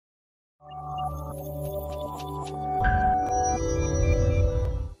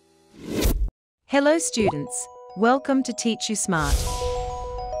Hello students, welcome to TeachusMart.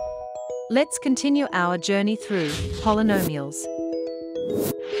 Let's continue our journey through polynomials.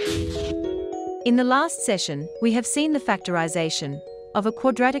 In the last session, we have seen the factorization of a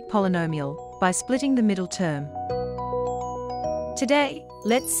quadratic polynomial by splitting the middle term. Today,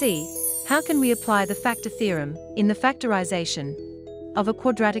 let's see how can we apply the factor theorem in the factorization of a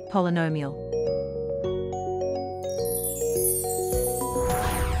quadratic polynomial.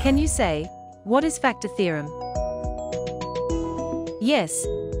 Can you say, what is factor theorem? Yes.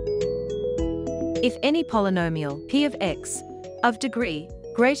 If any polynomial p of x of degree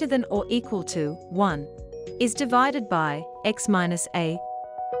greater than or equal to 1 is divided by x minus a,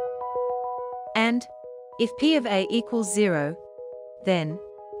 and if p of a equals 0, then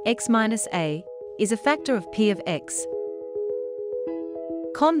x minus a is a factor of p of x.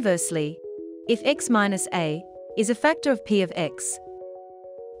 Conversely, if x minus a is a factor of p of x,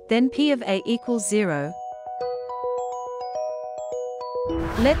 then p of a equals 0.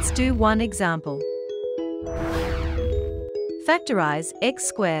 Let's do one example. Factorize x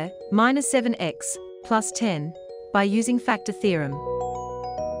squared minus 7x plus 10 by using factor theorem.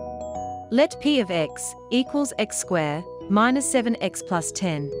 Let p of x equals x squared minus 7x plus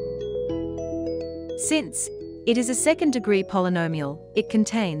 10. Since it is a second degree polynomial, it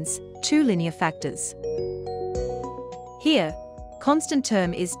contains two linear factors. Here, constant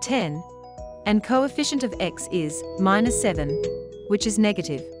term is 10, and coefficient of x is minus 7, which is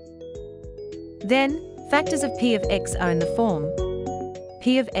negative. Then, factors of p of x are in the form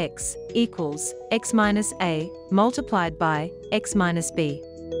p of x equals x minus a multiplied by x minus b,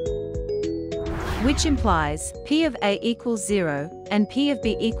 which implies p of a equals 0 and p of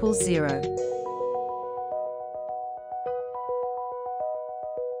b equals 0.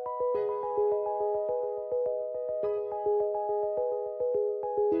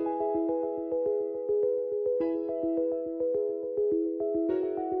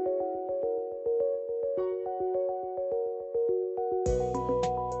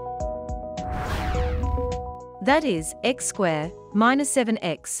 That is, x squared minus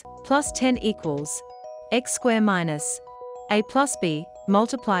 7x plus 10 equals x squared minus a plus b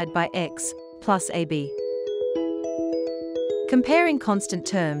multiplied by x plus ab. Comparing constant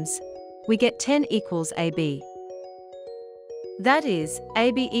terms, we get 10 equals ab. That is,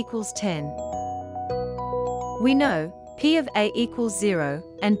 ab equals 10. We know p of a equals 0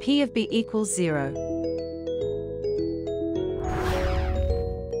 and p of b equals 0.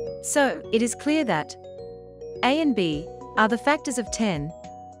 So, it is clear that a and b are the factors of 10,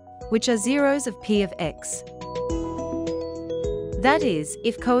 which are zeros of p of x. That is,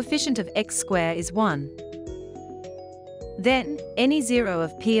 if coefficient of x squared is 1, then any 0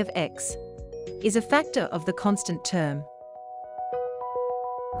 of p of x is a factor of the constant term.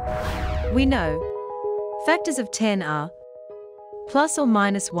 We know factors of 10 are plus or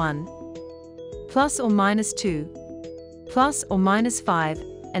minus 1, plus or minus 2, plus or minus 5,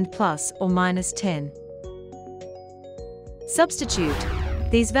 and plus or minus 10. Substitute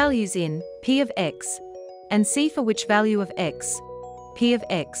these values in p of x and see for which value of x p of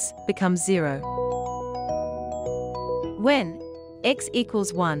x becomes 0. When x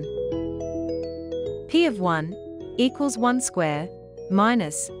equals 1, p of 1 equals 1 squared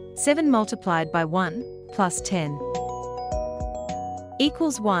minus 7 multiplied by 1 plus 10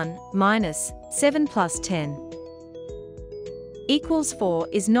 equals 1 minus 7 plus 10 equals 4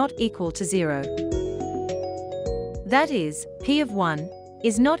 is not equal to 0. That is, p of 1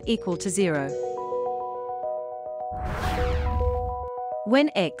 is not equal to 0. When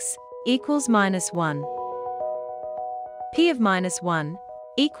x equals minus 1, p of minus 1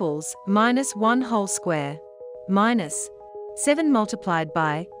 equals minus 1 whole square minus 7 multiplied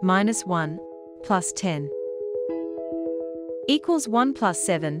by minus 1 plus 10 equals 1 plus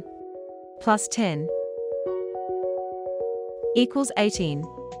 7 plus 10 equals 18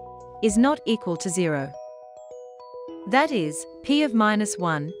 is not equal to 0. That is, p of minus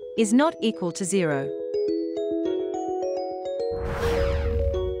 1 is not equal to 0.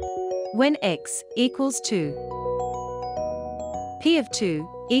 When x equals 2, p of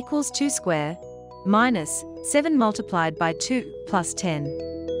 2 equals 2 squared minus 7 multiplied by 2 plus 10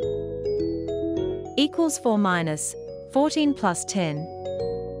 equals 4 minus 14 plus 10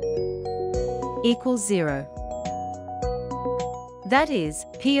 equals 0. That is,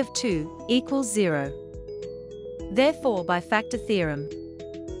 p of 2 equals 0. Therefore, by factor theorem,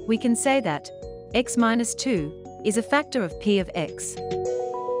 we can say that x minus 2 is a factor of p of x.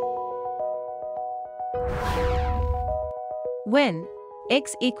 When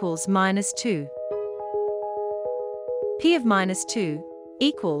x equals minus 2, P of minus 2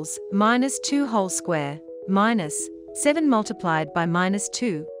 equals minus 2 whole square minus 7 multiplied by minus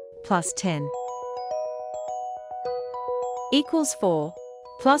 2 plus 10 equals 4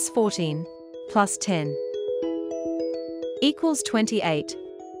 plus 14 plus 10 equals 28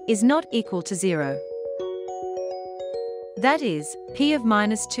 is not equal to 0. That is, P of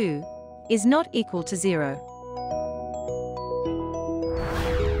minus 2 is not equal to 0.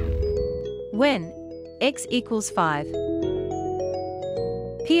 When x equals 5,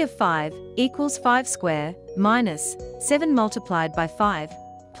 P of 5 equals 5 square minus 7 multiplied by 5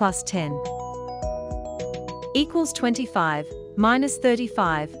 plus 10 equals 25 minus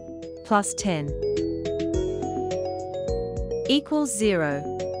 35 plus 10 equals 0.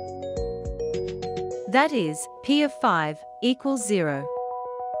 That is, P of 5 equals 0.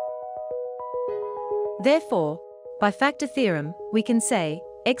 Therefore, by factor theorem, we can say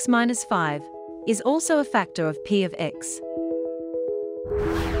x minus 5 is also a factor of P of x.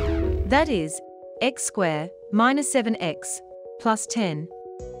 That is, x squared minus 7x plus 10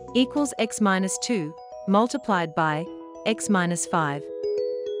 equals x minus 2 multiplied by x minus 5.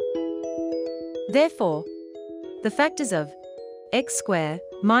 Therefore, the factors of x squared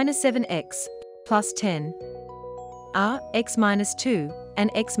minus 7x plus 10 are x minus 2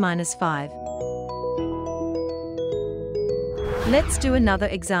 and x minus 5. Let's do another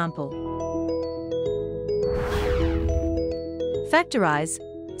example. Factorize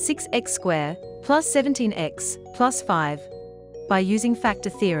 6x squared plus 17x plus 5 by using factor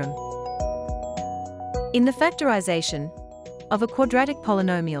theorem. In the factorization of a quadratic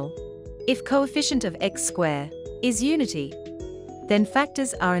polynomial, if coefficient of x squared is unity, then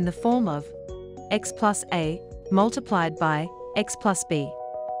factors are in the form of x plus a multiplied by x plus b.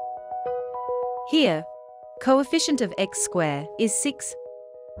 Here, coefficient of x squared is 6.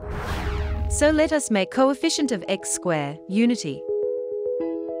 So let us make coefficient of x squared unity.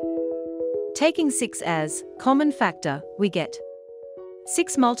 Taking 6 as common factor, we get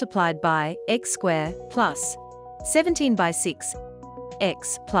 6 multiplied by x squared plus 17 by 6,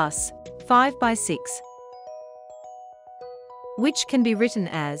 x plus 5 by 6, which can be written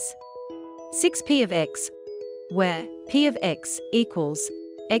as 6p of x, where p of x equals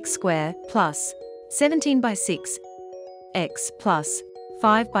x squared plus 17 by 6, x plus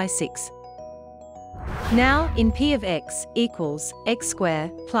 5 by 6. Now, in p of x equals x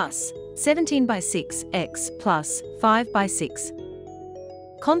squared plus 17 by 6, x plus 5 by 6.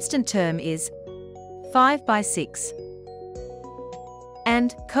 Constant term is 5 by 6.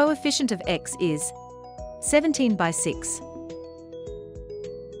 And coefficient of x is 17 by 6.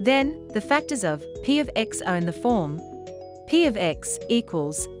 Then, the factors of p of x are in the form p of x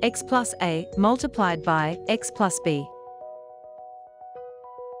equals x plus a multiplied by x plus b,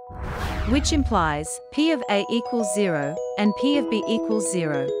 which implies p of a equals 0 and p of b equals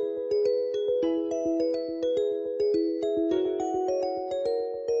 0.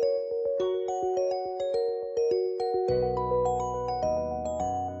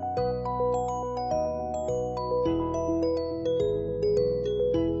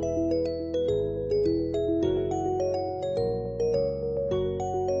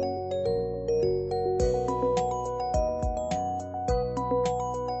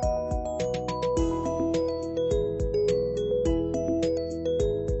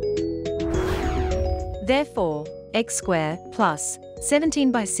 Therefore, x squared plus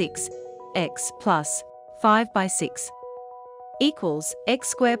 17 by 6, x plus 5 by 6 equals x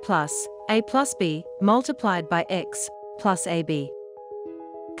squared plus a plus b multiplied by x plus ab.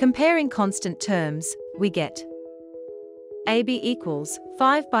 Comparing constant terms, we get ab equals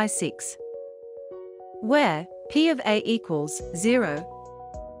 5 by 6, where p of a equals 0,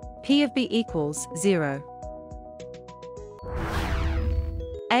 p of b equals 0.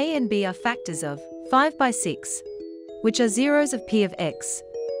 A and b are factors of 5 by 6, which are zeros of p of x.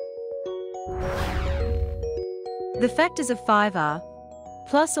 The factors of 5 are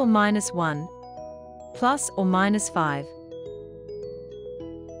plus or minus 1, plus or minus 5.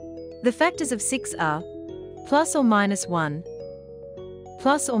 The factors of 6 are plus or minus 1,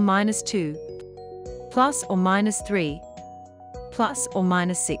 plus or minus 2, plus or minus 3, plus or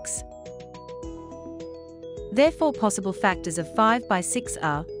minus 6. Therefore, possible factors of 5 by 6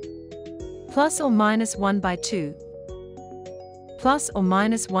 are plus or minus 1 by 2, plus or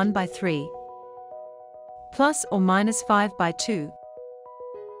minus 1 by 3, plus or minus 5 by 2,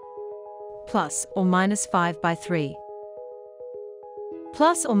 plus or minus 5 by 3,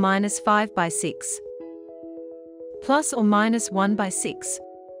 plus or minus 5 by 6, plus or minus 1 by 6,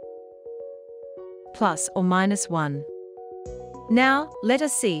 plus or minus 1. Now, let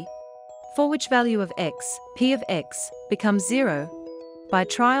us see for which value of x, p of x, becomes 0 by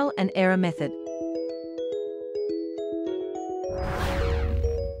trial and error method.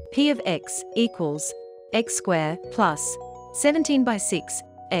 P of x equals x squared plus 17 by 6,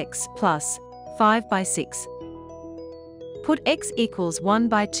 x plus 5 by 6. Put x equals 1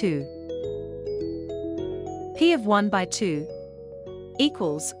 by 2. P of 1 by 2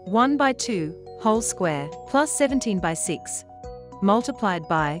 equals 1 by 2 whole square plus 17 by 6 multiplied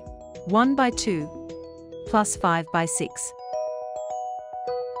by 1 by 2 plus 5 by 6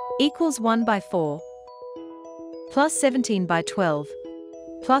 equals 1 by 4 plus 17 by 12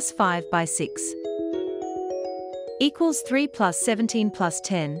 plus 5 by 6 equals 3 plus 17 plus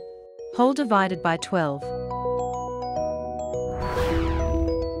 10 whole divided by 12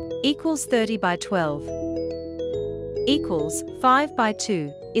 equals 30 by 12 equals 5 by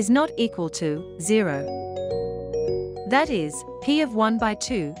 2 is not equal to 0. That is, P of 1 by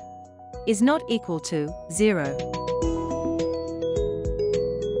 2 is not equal to 0.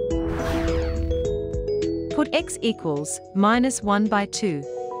 Put x equals minus 1 by 2.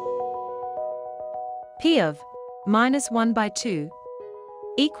 P of minus 1 by 2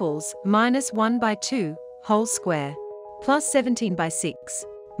 equals minus 1 by 2 whole square plus 17 by 6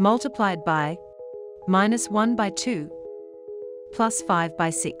 multiplied by minus 1 by 2 plus 5 by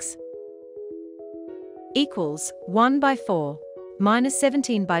 6 equals 1 by 4 minus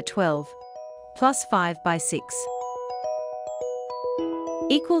 17 by 12 plus 5 by 6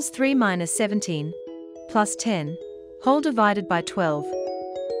 equals 3 minus 17 plus 10 whole divided by 12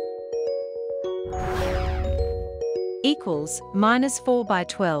 equals minus 4 by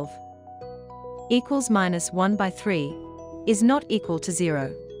 12 equals minus 1 by 3 is not equal to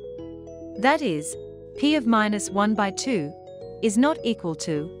 0. That is, P of minus 1 by 2 is not equal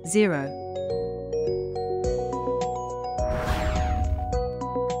to 0.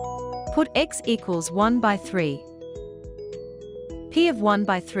 Put x equals 1 by 3. P of 1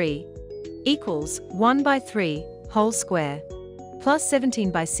 by 3 equals 1 by 3 whole square plus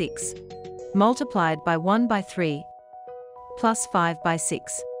 17 by 6 multiplied by 1 by 3 plus 5 by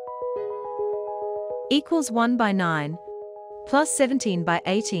 6 equals 1 by 9 plus 17 by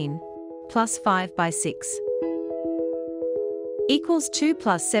 18 plus 5 by 6 equals 2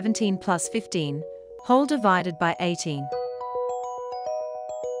 plus 17 plus 15 whole divided by 18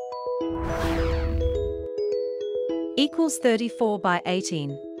 equals 34 by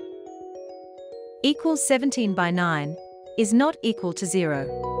 18 equals 17 by 9 is not equal to 0.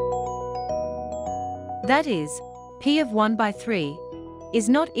 That is, P of 1 by 3 is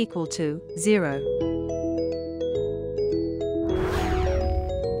not equal to 0.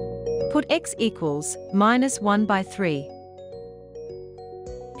 Put x equals minus 1 by 3.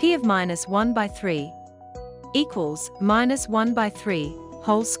 P of minus 1 by 3 equals minus 1 by 3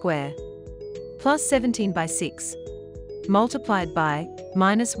 whole square plus 17 by 6 multiplied by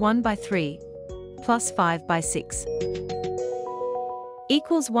minus 1 by 3 plus 5 by 6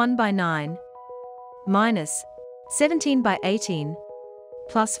 equals 1 by 9 minus 17 by 18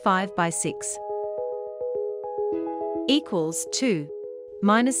 plus 5 by 6 equals 2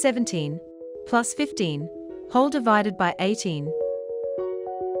 minus 17 plus 15 whole divided by 18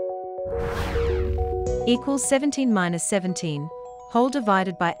 equals 17 minus 17 whole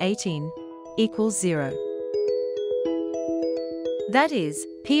divided by 18 equals 0. That is,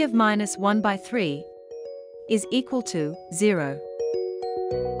 P of minus 1 by 3 is equal to 0.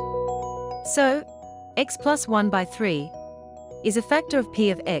 So, x plus 1 by 3 is a factor of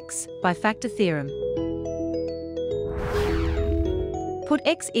P of x by factor theorem. Put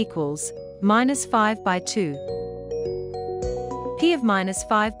x equals minus 5 by 2. P of minus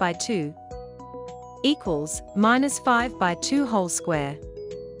 5 by 2 equals minus 5 by 2 whole square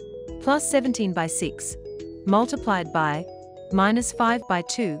plus 17 by 6 multiplied by minus 5 by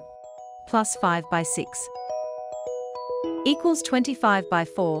 2 plus 5 by 6 equals 25 by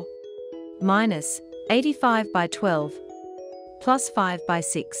 4 minus 85 by 12 plus 5 by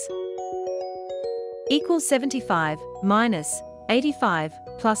 6 equals 75 minus 85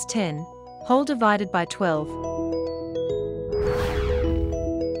 plus 10 whole divided by 12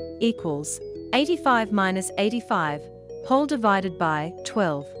 equals 85 minus 85 whole divided by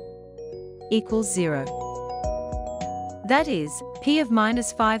 12 equals 0. That is, P of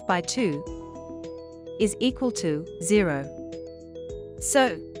minus 5 by 2 is equal to 0.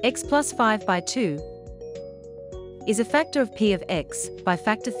 So, x plus 5 by 2 is a factor of P of x by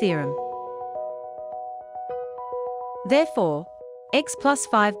factor theorem. Therefore, x plus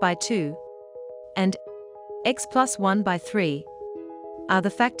 5 by 2 and x plus 1 by 3 are the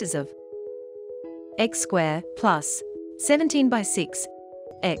factors of x squared plus 17 by 6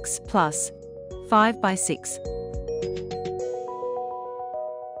 x plus 5 by 6.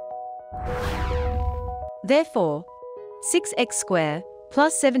 Therefore, 6x squared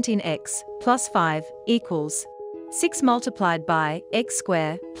plus 17x plus 5 equals 6 multiplied by x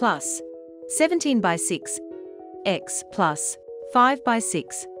squared plus 17 by 6, x plus 5 by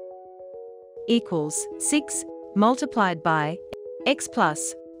 6 equals 6 multiplied by x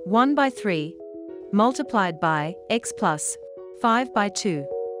plus 1 by 3 multiplied by x plus 5 by 2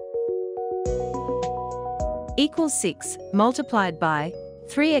 equals 6 multiplied by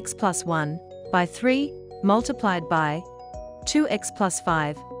 3x plus 1 by 3 multiplied by 2x plus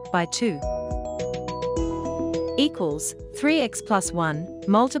 5 by 2 equals 3x plus 1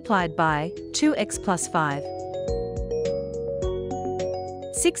 multiplied by 2x plus 5.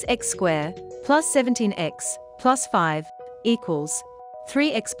 6x squared plus 17x plus 5 equals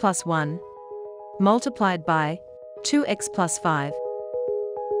 3x plus 1 multiplied by 2x plus 5.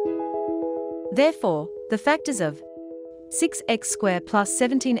 Therefore, the factors of 6x squared plus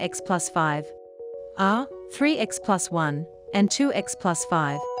 17x plus 5 are 3x plus 1 and 2x plus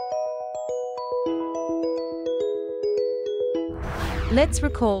 5. Let's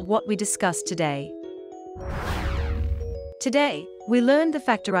recall what we discussed today. Today, we learned the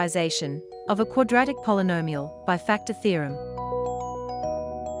factorization of a quadratic polynomial by factor theorem.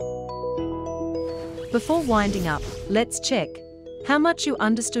 Before winding up, let's check how much you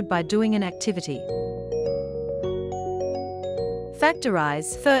understood by doing an activity.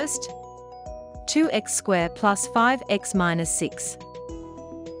 Factorize first 2x squared plus 5x minus 6.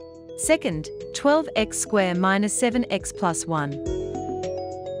 Second, 12x squared minus 7x plus 1.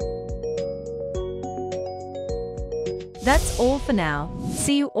 That's all for now.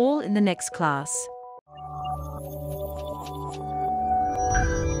 See you all in the next class.